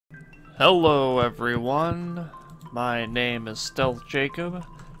Hello everyone, my name is StealthJacob,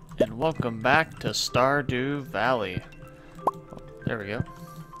 and welcome back to Stardew Valley. Oh, there we go.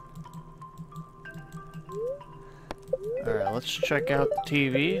 Alright, let's check out the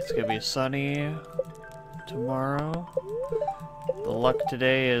TV. It's gonna be sunny tomorrow. The luck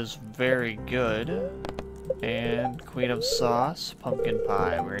today is very good. And Queen of Sauce, pumpkin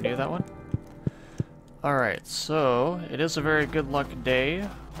pie. We already knew that one? Alright, so it is a very good luck day,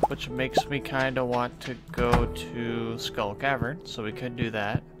 which makes me kind of want to go to Skull Cavern, so we could do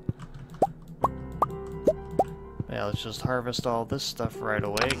that. Yeah, let's just harvest all this stuff right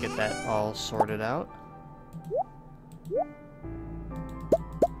away, get that all sorted out.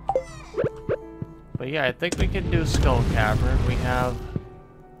 But yeah, I think we can do Skull Cavern. We have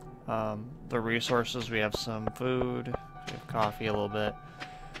the resources, we have some food, we have coffee a little bit.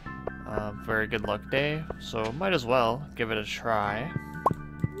 Very good luck day, so might as well give it a try.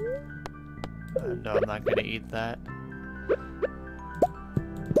 No, I'm not gonna eat that.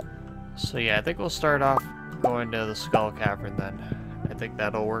 So yeah, I think we'll start off going to the Skull Cavern then. I think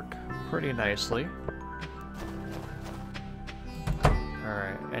that'll work pretty nicely.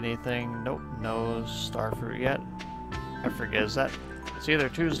 Alright, anything? Nope, no starfruit yet. I forget, is that... It's either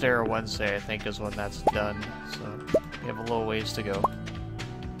Tuesday or Wednesday, I think, is when that's done. So, we have a little ways to go.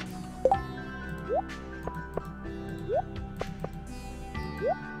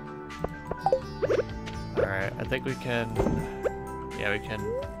 Alright, I think we can... Yeah, we can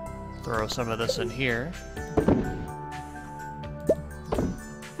throw some of this in here.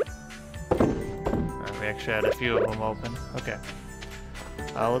 Alright, we actually had a few of them open. Okay.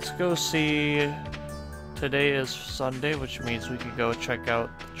 Let's go see... Today is Sunday, which means we can go check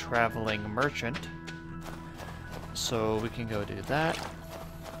out the Traveling Merchant. So we can go do that.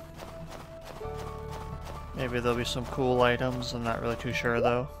 Maybe there'll be some cool items, I'm not really too sure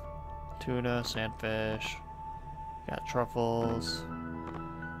though. Tuna, sandfish, got truffles.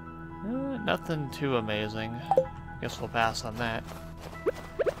 Nothing too amazing. Guess we'll pass on that.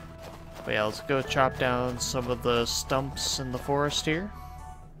 But yeah, let's go chop down some of the stumps in the forest here.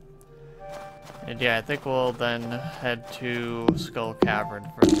 And yeah, I think we'll then head to Skull Cavern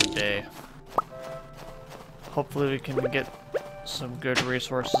for the day. Hopefully we can get some good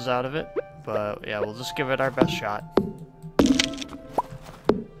resources out of it, but yeah, we'll just give it our best shot.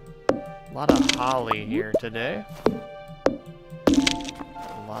 A lot of holly here today.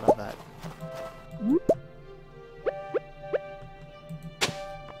 A lot of that.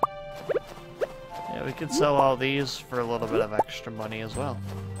 Yeah, we could sell all these for a little bit of extra money as well.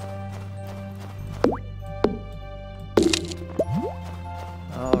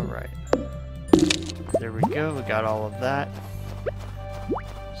 Alright. There we go, we got all of that.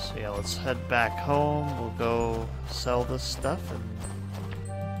 So yeah, let's head back home. We'll go sell this stuff, and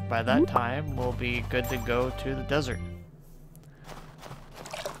by that time, we'll be good to go to the desert.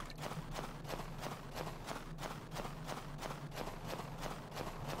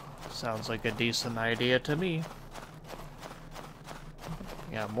 Sounds like a decent idea to me.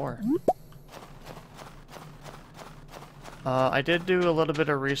 Yeah, more. I did do a little bit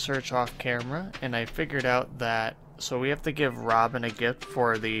of research off camera, and I figured out that, so we have to give Robin a gift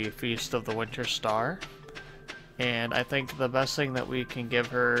for the Feast of the Winter Star, and I think the best thing that we can give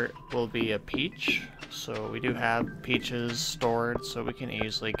her will be a peach. So we do have peaches stored, so we can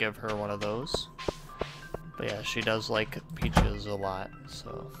easily give her one of those. But yeah, she does like peaches a lot,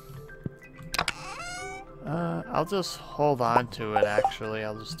 so... I'll just hold on to it actually,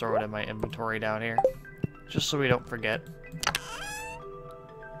 I'll just throw it in my inventory down here. Just so we don't forget.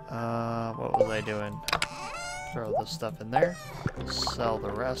 What was I doing? Throw this stuff in there. Sell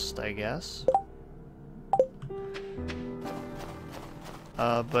the rest, I guess.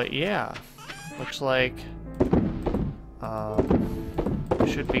 But yeah. Looks like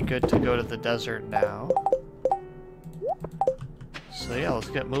we should be good to go to the desert now. So yeah, let's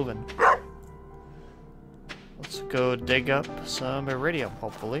get moving. Let's go dig up some iridium,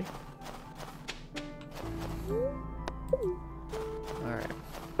 hopefully. Alright.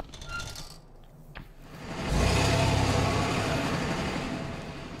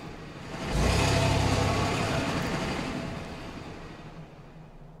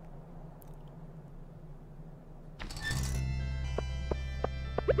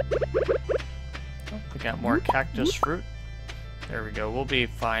 Oh, we got more cactus fruit. There we go. We'll be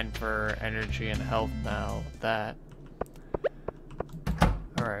fine for energy and health now with that.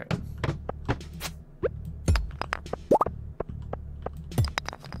 Alright.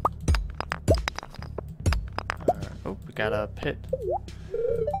 Oh, we got a pit.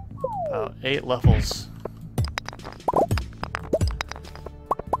 About 8 levels.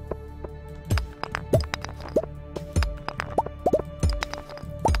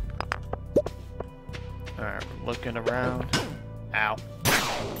 looking around. Ow.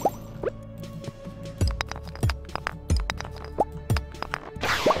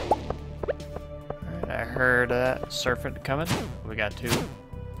 Alright, I heard serpent coming. We got two.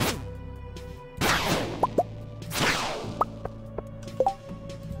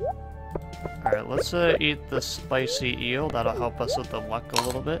 Alright, let's eat the spicy eel. That'll help us with the luck a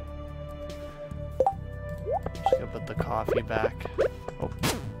little bit. Just gonna put the coffee back. Oh.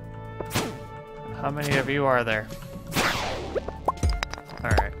 How many of you are there?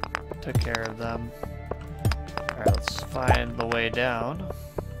 Alright, took care of them. Alright, let's find the way down.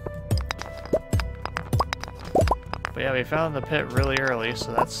 But yeah, we found the pit really early,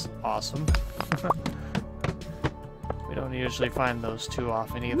 so that's awesome. We don't usually find those too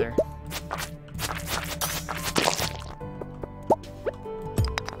often either.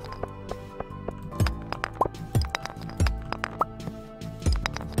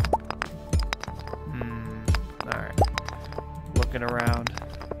 Alright. Looking around.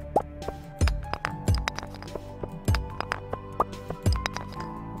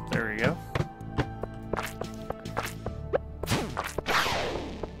 There we go.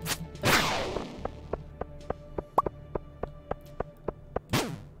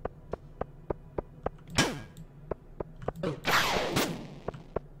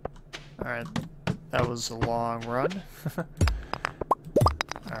 Alright, that was a long run.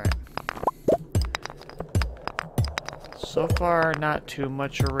 Alright. So far, not too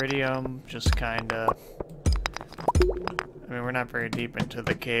much iridium, just kinda... I mean, we're not very deep into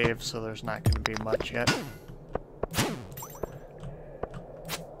the cave, so there's not gonna be much yet.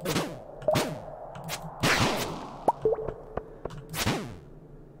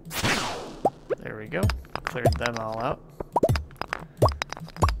 There we go. Cleared them all out.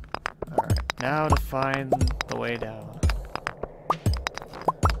 Alright, now to find the way down.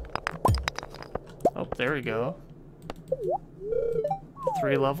 Oh, there we go.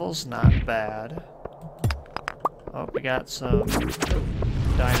 3 levels, not bad. Oh, we got some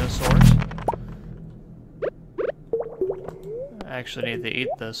dinosaurs. I actually need to eat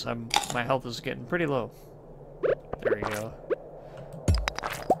this. My health is getting pretty low. There we go.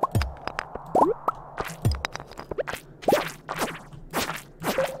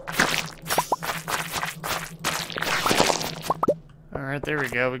 Alright, there we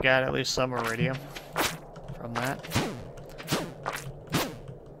go. We got at least some iridium from that.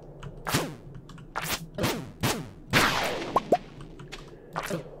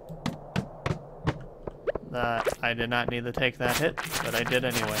 I did not need to take that hit, but I did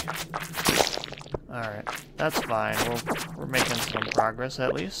anyway. Alright, that's fine. We're making some progress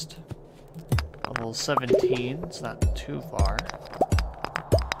at least. Level 17, it's not too far.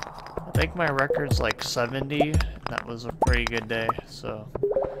 I think my record's like 70. That was a pretty good day, so...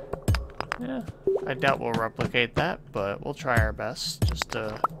 yeah, I doubt we'll replicate that, but we'll try our best just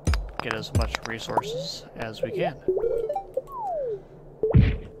to get as much resources as we can.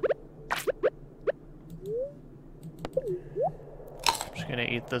 Just gonna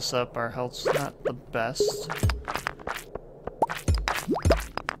eat this up. Our health's not the best.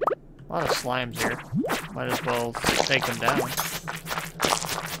 A lot of slimes here. Might as well take them down.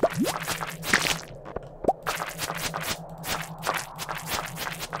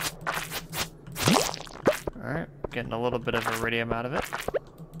 Alright, getting a little bit of iridium out of it.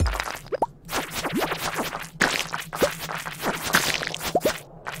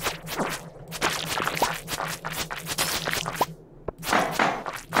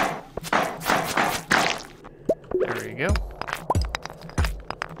 There we go.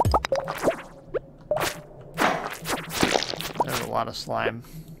 There's a lot of slime.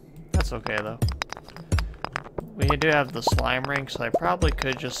 That's okay though. We do have the slime ring, so I probably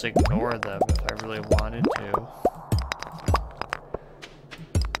could just ignore them if I really wanted to.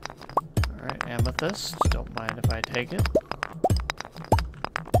 Alright, amethyst. Don't mind if I take it.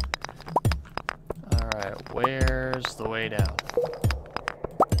 Alright, where's the way down?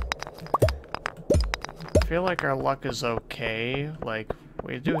 I feel like our luck is okay. Like,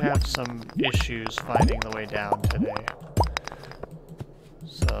 we do have some issues finding the way down today.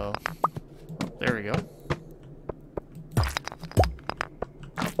 So, there we go.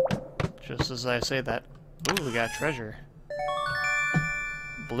 Just as I say that, ooh, we got treasure.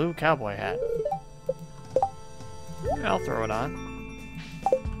 Blue cowboy hat. Yeah, I'll throw it on.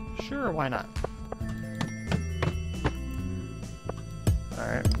 Sure, why not?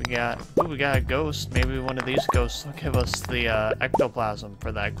 Alright, we got a ghost. Maybe one of these ghosts will give us the ectoplasm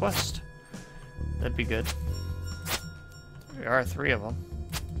for that quest. That'd be good. There are 3 of them.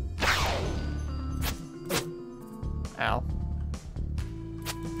 Ow.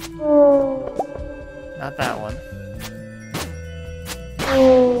 Not that one.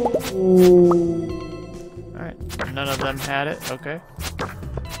 Alright, none of them had it, okay.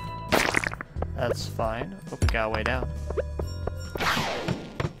 That's fine. Oh, we got way down.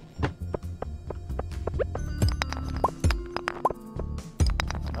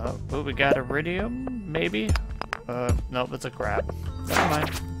 Oh, we got iridium, maybe? Nope, it's a crab. Never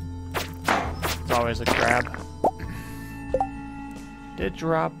mind. It's always a crab. Did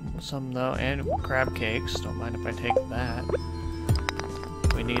drop some though, and crab cakes. Don't mind if I take that.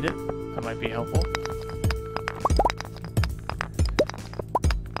 We need it. That might be helpful.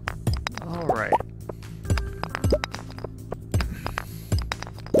 Alright.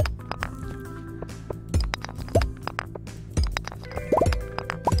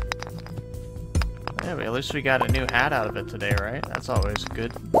 Yeah, but at least we got a new hat out of it today, right? That's always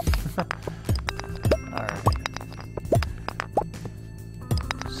good. Alright.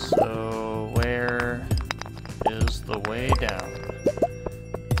 So, where is the way down?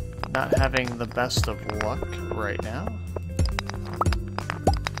 Not having the best of luck right now.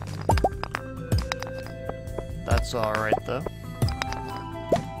 That's alright though.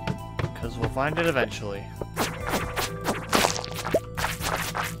 Because we'll find it eventually.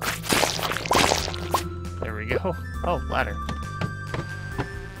 There we go. Oh, ladder.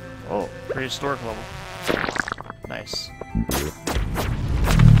 Oh, prehistoric level. Nice.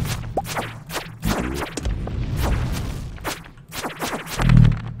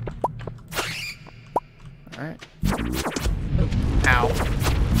 Alright. Ow.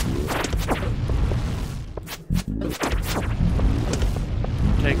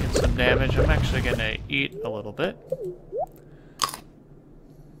 Taking some damage. I'm actually gonna eat a little bit.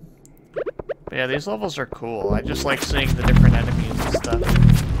 But yeah, these levels are cool. I just like seeing the different enemies and stuff.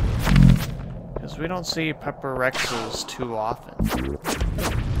 Because we don't see Pepper Rexes too often.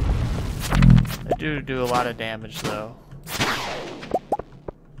 They do a lot of damage though.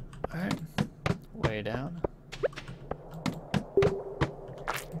 Alright. Way down.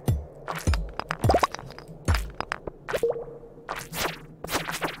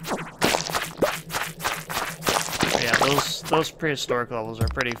 But yeah, those prehistoric levels are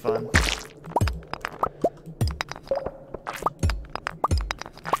pretty fun.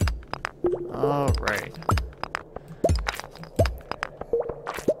 Alright.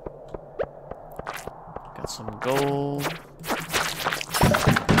 Got some gold.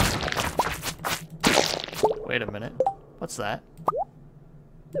 Wait a minute. What's that?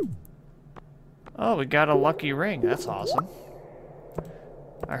 Oh, we got a lucky ring. That's awesome.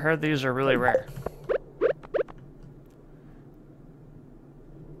 I heard these are really rare.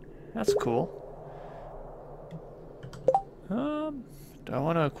 That's cool. Do I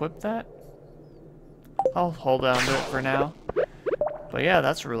want to equip that? I'll hold on to it for now. But yeah,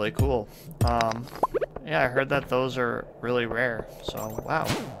 that's really cool. Yeah, I heard that those are really rare. So, wow.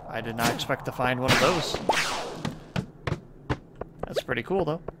 I did not expect to find one of those. That's pretty cool,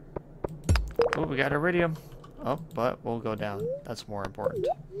 though. Oh, we got iridium. Oh, but we'll go down. That's more important.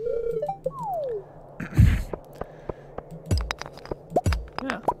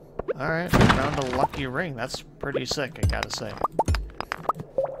 Yeah. Alright, found a lucky ring. That's pretty sick, I gotta say.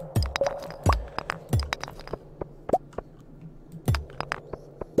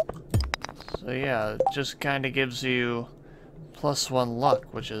 So yeah, it just kind of gives you +1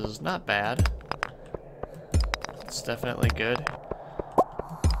 luck, which is not bad. It's definitely good.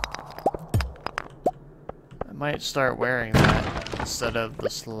 I might start wearing that instead of the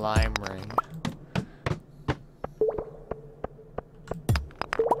slime ring.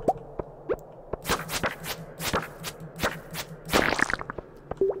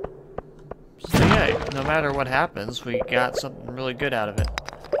 So yeah, no matter what happens, we got something really good out of it.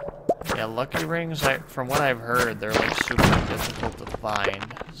 Yeah, lucky rings, from what I've heard, they're like super difficult to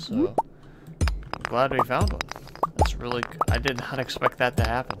find, so I'm glad we found one. That's really, I did not expect that to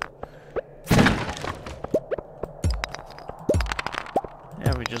happen.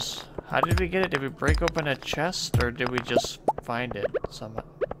 Yeah, we just, how did we get it? Did we break open a chest, or did we just find it somehow?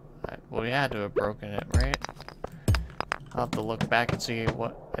 Well, we had to have broken it, right? I'll have to look back and see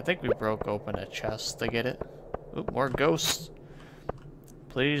what, I think we broke open a chest to get it. Oop, more ghosts.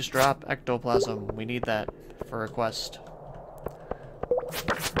 Please drop ectoplasm. We need that for a quest.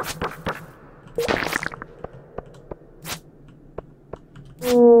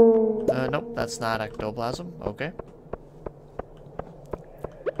 Nope, that's not ectoplasm. Okay.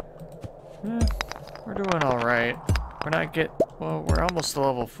 We're doing alright. Well, we're almost to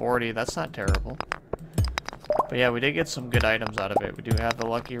level 40. That's not terrible. But yeah, we did get some good items out of it. We do have the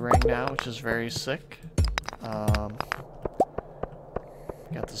lucky ring now, which is very sick.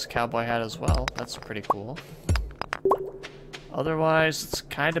 Got this cowboy hat as well. That's pretty cool. Otherwise, it's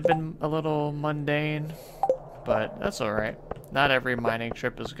kind of been a little mundane, but that's alright. Not every mining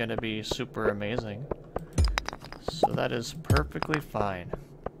trip is going to be super amazing. So that is perfectly fine.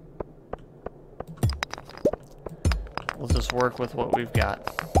 We'll just work with what we've got.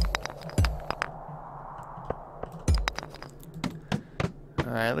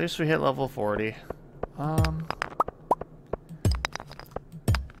 Alright, at least we hit level 40. Yeah,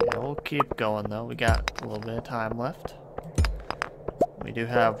 we'll keep going though. We got a little bit of time left. We do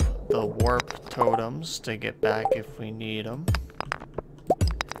have the warp totems to get back if we need them.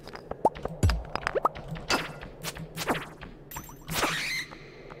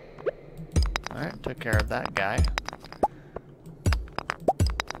 Alright, took care of that guy.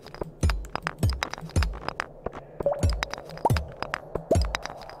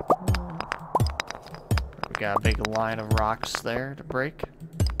 We got a big line of rocks there to break.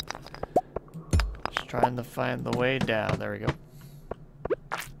 Just trying to find the way down. There we go.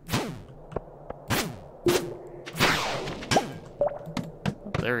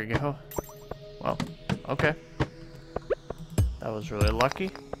 There we go. Well, okay. That was really lucky.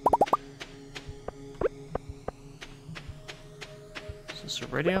 Is this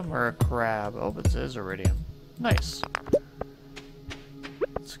iridium or a crab? Oh, it is iridium. Nice.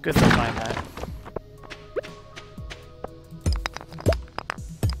 It's good to find that.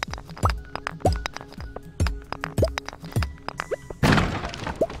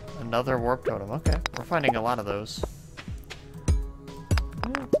 Another warp totem. Okay, we're finding a lot of those.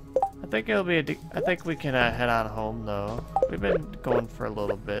 I think it'll be I think we can head on home though. We've been going for a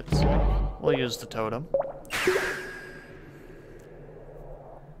little bit, so we'll use the totem.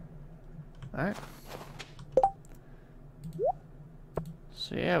 Alright.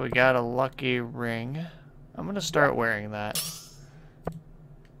 So yeah, we got a lucky ring. I'm gonna start wearing that.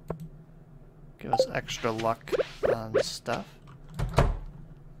 Give us extra luck on stuff.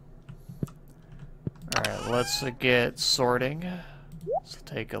 Alright, let's get sorting. This will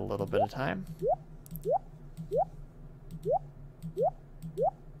take a little bit of time.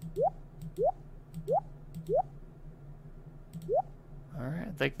 Alright,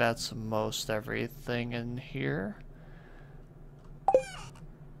 I think that's most everything in here.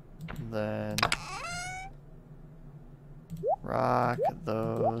 And then rock,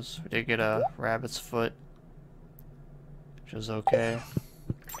 those. We did get a rabbit's foot, which is okay.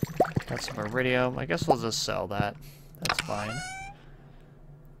 Got some iridium. I guess we'll just sell that. That's fine.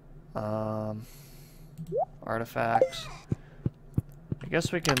 Artifacts. I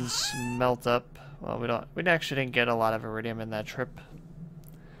guess we can smelt up. Well, we actually didn't get a lot of iridium in that trip.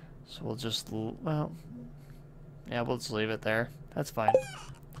 So we'll just, well, yeah, we'll just leave it there. That's fine.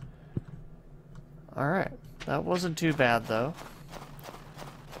 Alright. That wasn't too bad, though.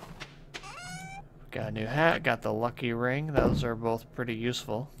 Got a new hat, got the lucky ring. Those are both pretty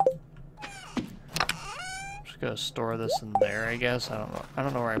useful. Just gonna store this in there, I guess. I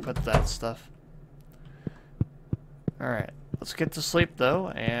don't know where I put that stuff. Alright. Let's get to sleep, though,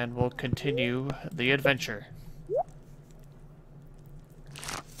 and we'll continue the adventure.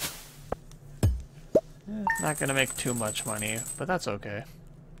 Not gonna make too much money, but that's okay.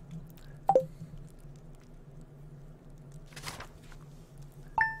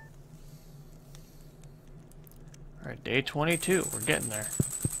 Alright, day 22. We're getting there.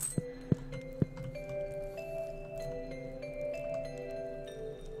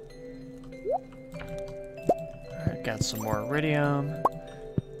 Alright, got some more iridium.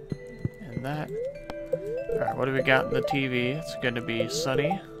 And that. Alright, what do we got in the TV? It's gonna be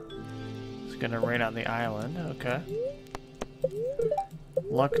sunny. It's gonna rain on the island. Okay.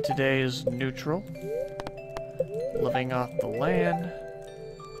 Luck today is neutral. Living off the land.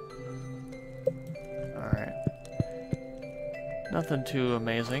 Alright. Nothing too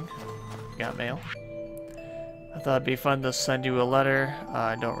amazing. Got mail. I thought it'd be fun to send you a letter.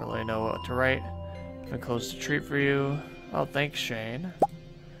 I don't really know what to write. I've enclosed a treat for you. Oh, thanks, Shane.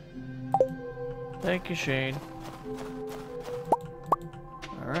 Thank you, Shane.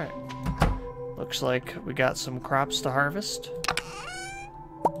 Alright. Looks like we got some crops to harvest.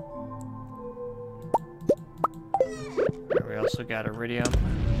 We also got iridium.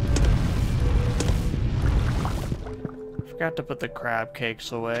 Forgot to put the crab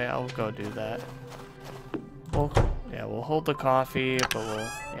cakes away. I'll go do that. We'll hold the coffee, but we'll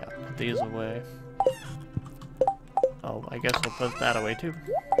put these away. Oh, I guess we'll put that away too.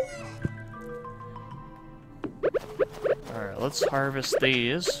 Alright, let's harvest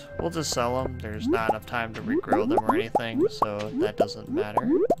these. We'll just sell them. There's not enough time to regrow them or anything, so that doesn't matter.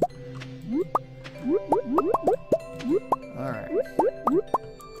 Alright.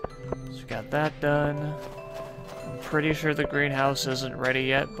 So we got that done. I'm pretty sure the greenhouse isn't ready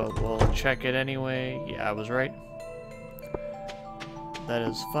yet, but we'll check it anyway. Yeah, I was right. That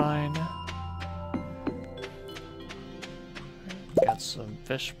is fine. Got some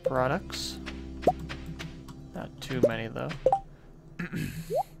fish products. Not too many though.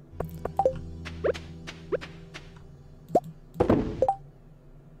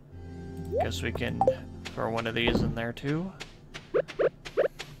 Guess we can throw one of these in there too.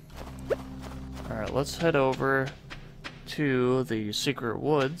 Alright, let's head over to the secret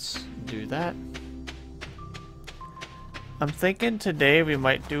woods and do that. I'm thinking today we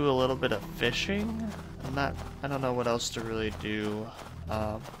might do a little bit of fishing. I don't know what else to really do.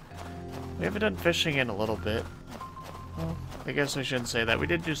 We haven't done fishing in a little bit. Well, I guess I shouldn't say that. We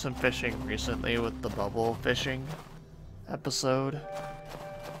did do some fishing recently with the bubble fishing episode.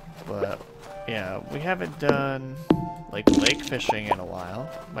 But yeah, we haven't done like lake fishing in a while.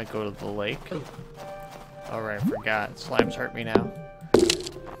 Might go to the lake. Alright, I forgot. Slimes hurt me now.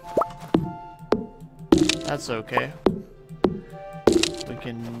 That's okay. We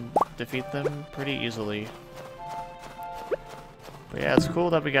can defeat them pretty easily. But yeah, it's cool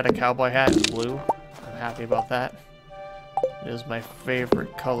that we got a cowboy hat in blue. I'm happy about that. It is my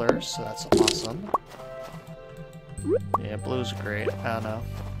favorite color, so that's awesome. Yeah, blue's great. I don't know.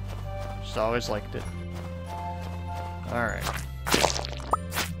 Just always liked it. Alright.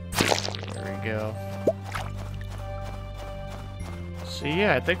 There we go. So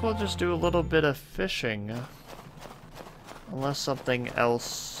yeah, I think we'll just do a little bit of fishing. Unless something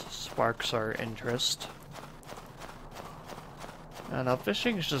else sparks our interest. I don't know,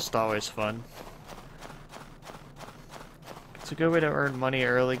 fishing's just always fun. It's a good way to earn money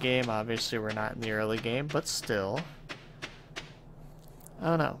early game. Obviously we're not in the early game, but still. I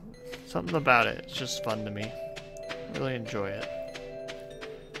don't know. Something about it. It's just fun to me. I really enjoy it.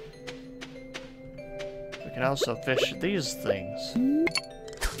 We can also fish these things.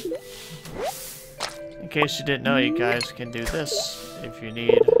 In case you didn't know, you guys can do this if you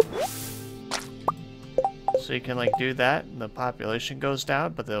need. So you can like do that and the population goes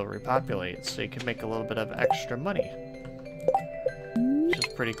down, but they'll repopulate. So you can make a little bit of extra money. Which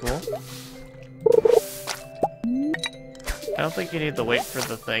is pretty cool. I don't think you need to wait for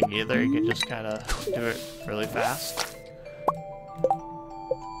the thing either. You can just kind of do it really fast.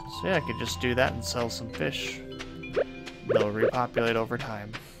 So yeah, I could just do that and sell some fish. They'll repopulate over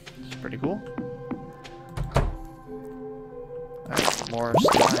time. It's pretty cool. Alright, more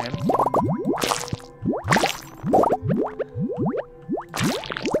slime.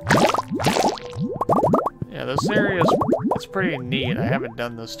 Yeah, this area it's pretty neat. I haven't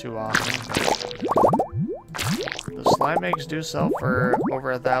done this too often. The slime eggs do sell for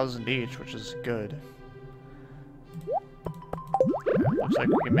over 1,000 each, which is good. Looks like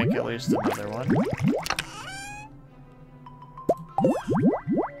we can make at least another one.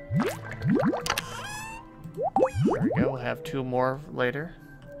 There we go, we'll have 2 more later.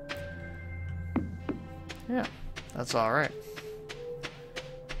 Yeah, that's alright.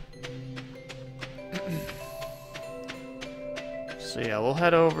 So yeah, we'll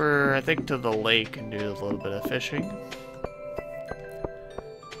head over, I think, to the lake and do a little bit of fishing.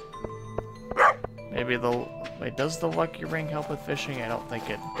 Maybe the... Wait, does the lucky ring help with fishing? I don't think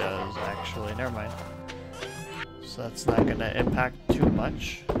it does, actually. Never mind. So that's not going to impact too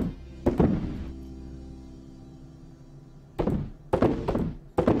much.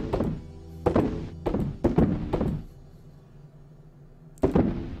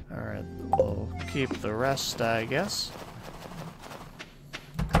 Alright, we'll keep the rest, I guess.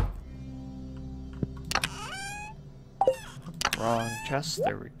 Wrong chest,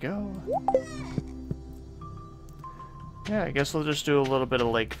 there we go. Yeah, I guess we'll just do a little bit of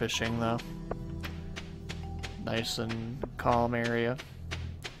lake fishing though. Nice and calm area.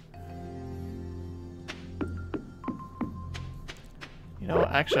 You know,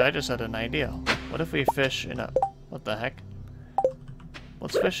 actually I just had an idea. What if we fish in a... What the heck?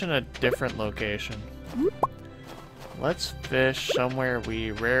 Let's fish in a different location. Let's fish somewhere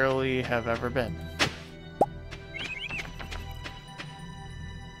we rarely have ever been.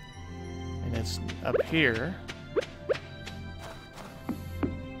 And it's up here.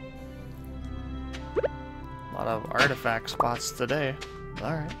 A lot of artifact spots today.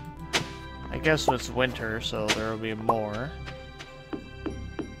 Alright. I guess it's winter, so there will be more.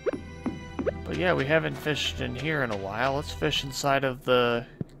 But yeah, we haven't fished in here in a while. Let's fish inside of the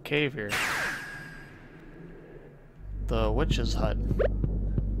cave here. The witch's hut.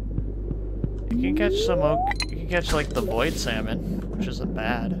 You can catch some oak. You can catch like the void salmon, which isn't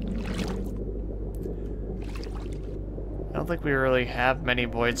bad. I don't think we really have many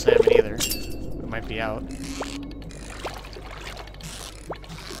void salmon either. We might be out.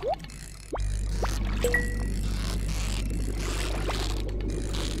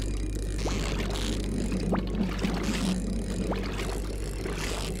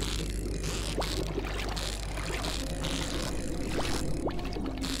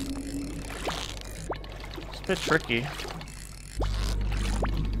 bit tricky.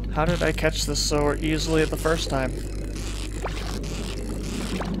 How did I catch this so easily the first time?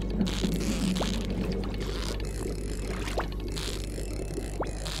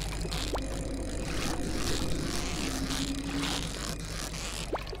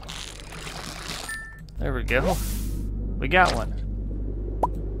 There we go. We got one.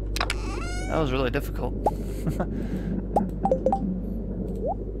 That was really difficult.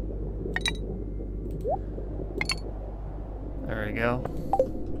 There we go.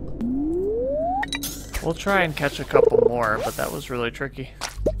 We'll try and catch a couple more, but that was really tricky.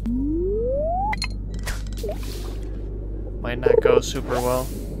 Might not go super well.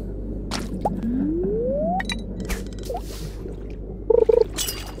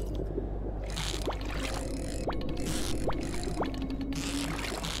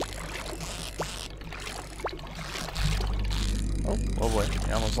 Oh boy,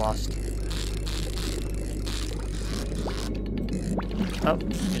 I almost lost. Oh,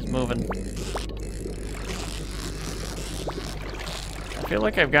 he's moving. I feel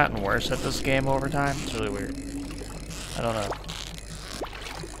like I've gotten worse at this game over time. It's really weird. I don't know.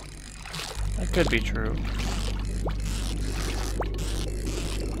 That could be true.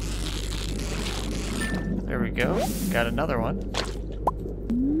 There we go. Got another one.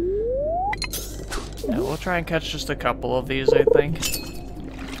 Yeah, we'll try and catch just a couple of these, I think.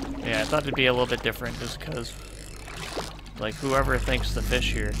 Yeah, I thought it'd be a little bit different just because, like, whoever thinks the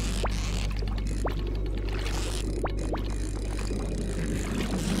fish here.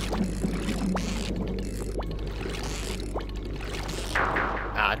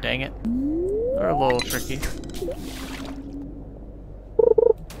 Ah, dang it. They're a little tricky.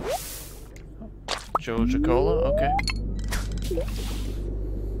 Joja-Cola, okay.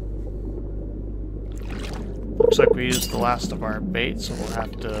 Looks like we used the last of our bait, so we'll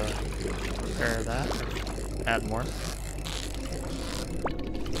have to prepare that. Add more.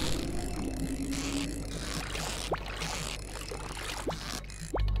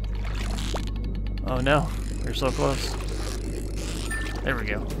 Oh no, we're so close. There we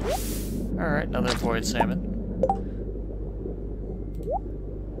go. Alright, another void salmon.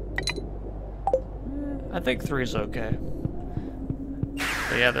 I think 3's okay.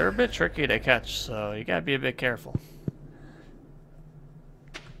 But yeah, they're a bit tricky to catch, so you gotta be a bit careful.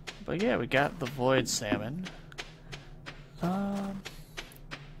 But yeah, we got the void salmon. I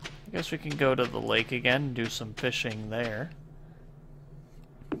guess we can go to the lake again and do some fishing there.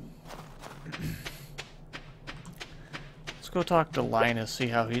 Let's go talk to Linus, see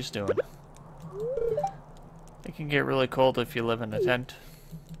how he's doing. It can get really cold if you live in a tent.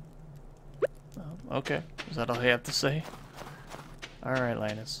 Okay, is that all you have to say? Alright,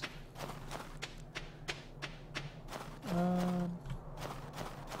 Linus.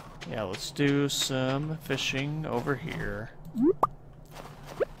 Yeah, let's do some fishing over here.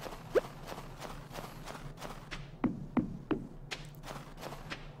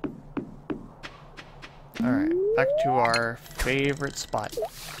 Alright, back to our favorite spot.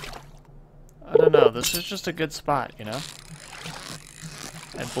 I don't know, this is just a good spot, you know?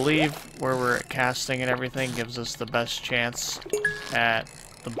 I believe where we're casting and everything gives us the best chance at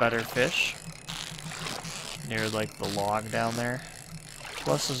the better fish. Near, like, the log down there.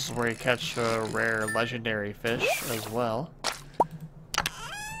 Plus, this is where you catch a rare legendary fish as well.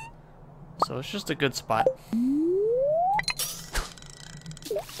 So it's just a good spot.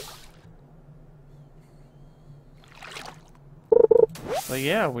 But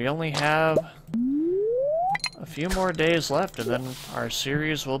yeah, we only have a few more days left and then our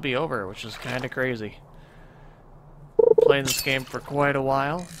series will be over, which is kind of crazy. Playing this game for quite a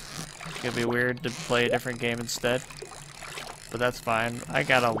while. It's gonna be weird to play a different game instead. But that's fine. I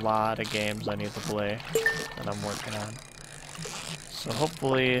got a lot of games I need to play that I'm working on. So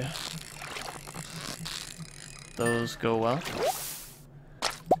hopefully those go well.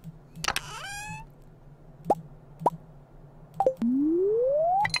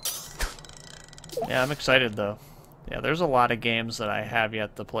 Yeah, I'm excited though. Yeah, there's a lot of games that I have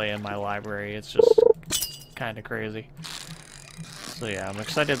yet to play in my library. It's just kind of crazy. So yeah, I'm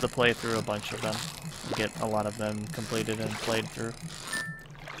excited to play through a bunch of them. Get a lot of them completed and played through.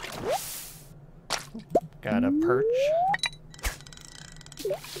 Got a perch.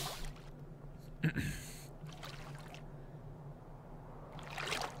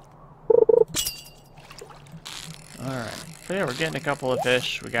 Alright. So yeah, we're getting a couple of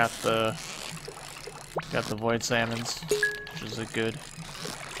fish. We got the void salmons, which is a good.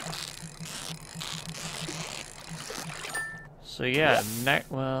 So yeah,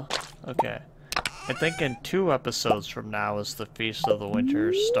 well, okay. I think in 2 episodes from now is the Feast of the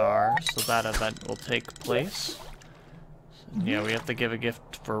Winter Star, so that event will take place. So, yeah, we have to give a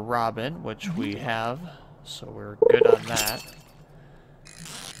gift for Robin, which we have, so we're good on that.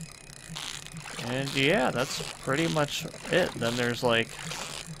 And yeah, that's pretty much it. Then there's like,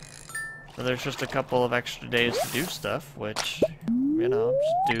 there's just a couple of extra days to do stuff, which, you know,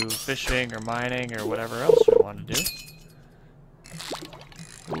 just do fishing or mining or whatever else we want to do.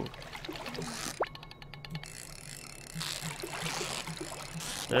 Ooh.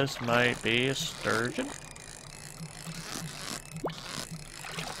 This might be a sturgeon,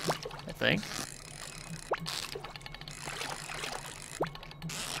 I think.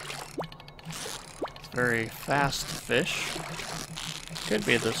 Very fast fish. Could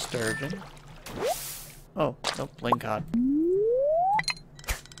be the sturgeon. Oh, nope, lingcod.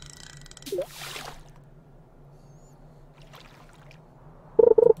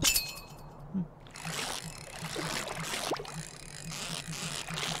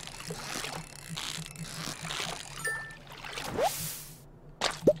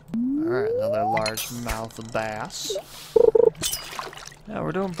 Alright, another largemouth bass. Yeah,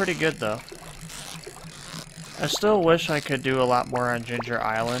 we're doing pretty good though. I still wish I could do a lot more on Ginger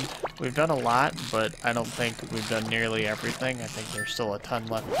Island. We've done a lot, but I don't think we've done nearly everything. I think there's still a ton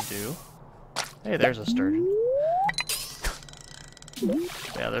left to do. Hey, there's a sturgeon.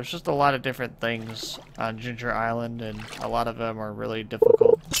 Yeah, there's just a lot of different things on Ginger Island, and a lot of them are really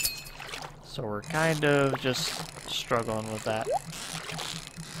difficult. So we're kind of just struggling with that.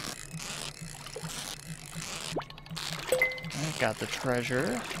 I got the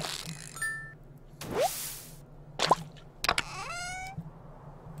treasure.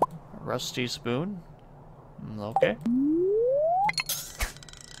 Rusty spoon. Okay.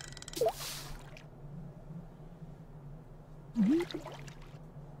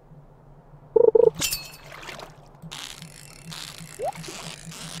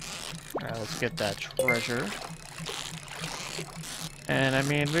 Alright, let's get that treasure. And I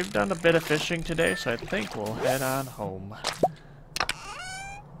mean, we've done a bit of fishing today, so I think we'll head on home.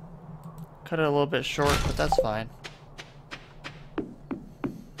 Cut it a little bit short, but that's fine.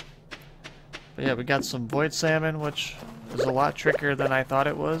 But yeah, we got some void salmon, which is a lot trickier than I thought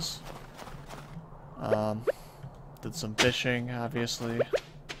it was. Did some fishing, obviously.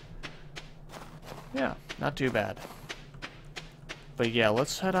 Yeah, not too bad. But yeah,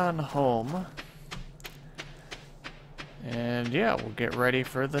 let's head on home. And yeah, we'll get ready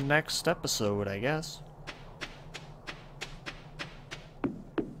for the next episode, I guess.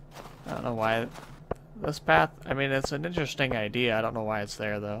 I don't know why this path, I mean, it's an interesting idea. I don't know why it's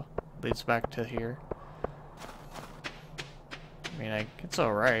there, though. Leads back to here. I mean, it's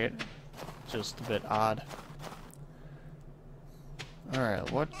alright. Just a bit odd.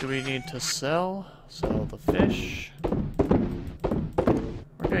 Alright, what do we need to sell? Sell the fish.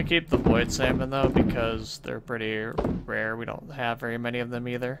 We're gonna keep the void salmon, though, because they're pretty rare. We don't have very many of them,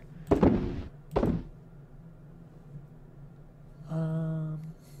 either.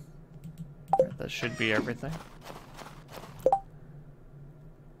 That should be everything.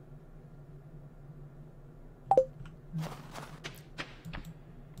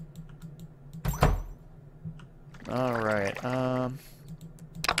 Alright, oh,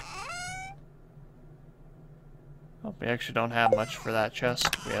 we actually don't have much for that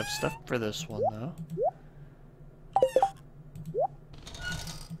chest. We have stuff for this one, though.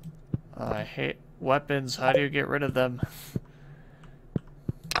 I hate weapons. How do you get rid of them?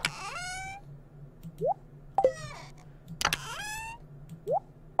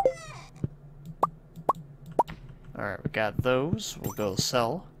 Alright, we got those. We'll go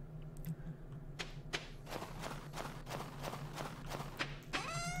sell.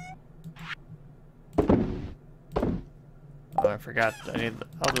 Oh, I forgot.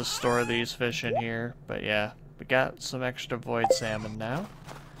 I'll just store these fish in here. But yeah, we got some extra void salmon now,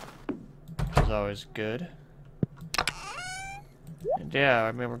 which is always good. And yeah,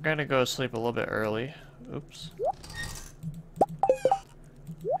 I mean, we're gonna go sleep a little bit early. Oops.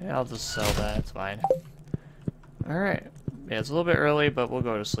 Yeah, I'll just sell that. It's fine. Alright. Yeah, it's a little bit early, but we'll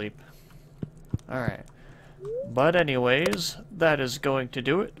go to sleep. Alright. But anyways, that is going to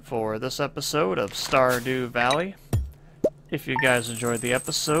do it for this episode of Stardew Valley. If you guys enjoyed the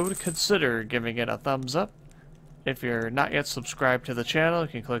episode, consider giving it a thumbs up. If you're not yet subscribed to the channel, you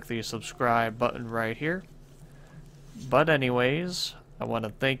can click the subscribe button right here. But anyways, I want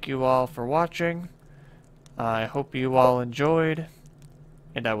to thank you all for watching. I hope you all enjoyed,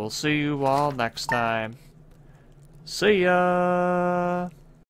 and I will see you all next time. See ya!